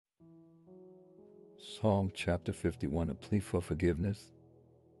Psalm chapter 51, a plea for forgiveness.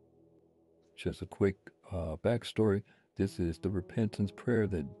 Just a quick backstory. This is the repentance prayer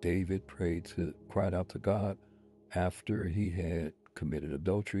that David cried out to God after he had committed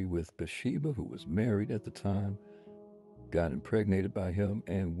adultery with Bathsheba, who was married at the time, got impregnated by him,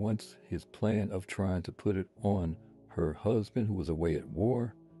 and once his plan of trying to put it on her husband, who was away at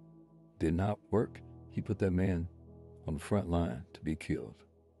war, did not work, he put that man on the front line to be killed.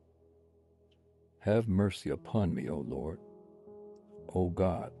 Have mercy upon me, O Lord, O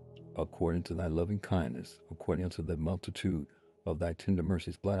God, according to thy loving kindness, according unto the multitude of thy tender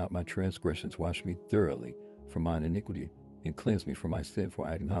mercies, blot out my transgressions, wash me thoroughly from mine iniquity, and cleanse me from my sin, for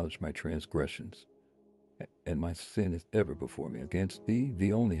I acknowledge my transgressions, and my sin is ever before me. Against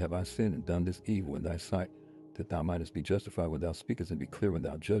thee only have I sinned and done this evil in thy sight, that thou mightest be justified when thou speakest, and be clear when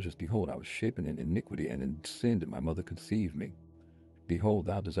thou judgest. Behold, I was shapen in iniquity, and in sin did my mother conceive me. Behold,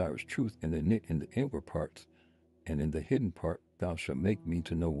 thou desirest truth in the inward parts, and in the hidden part thou shalt make me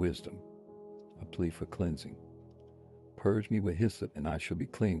to know wisdom. A plea for cleansing. Purge me with hyssop, and I shall be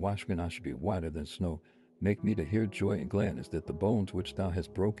clean. Wash me, and I shall be whiter than snow. Make me to hear joy and gladness, that the bones which thou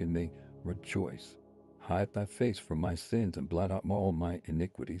hast broken may rejoice. Hide thy face from my sins, and blot out all my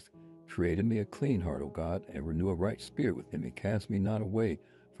iniquities. Create in me a clean heart, O God, and renew a right spirit within me. Cast me not away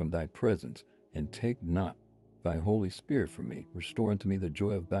from thy presence, and take not thy Holy Spirit from me. Restore unto me the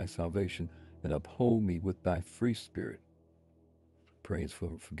joy of thy salvation, and uphold me with thy free spirit. Praise for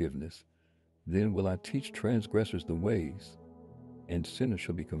forgiveness. Then will I teach transgressors the ways, and sinners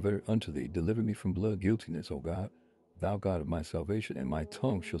shall be converted unto thee. Deliver me from blood guiltiness, O God, thou God of my salvation, and my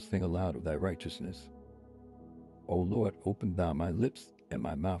tongue shall sing aloud of thy righteousness. O Lord, open thou my lips, and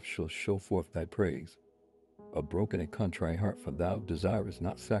my mouth shall show forth thy praise. A broken and contrite heart, for thou desirest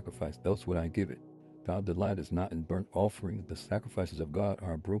not sacrifice, else would I give it. Thou delightest not in burnt offering. The sacrifices of God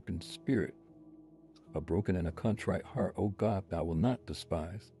are a broken spirit. A broken and a contrite heart, O God, thou wilt not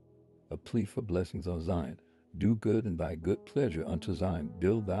despise. A plea for blessings on Zion. Do good in thy good pleasure unto Zion.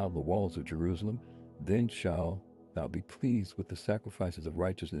 Build thou the walls of Jerusalem. Then shall thou be pleased with the sacrifices of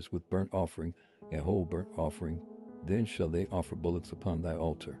righteousness, with burnt offering and whole burnt offering. Then shall they offer bullocks upon thy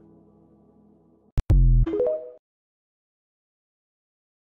altar.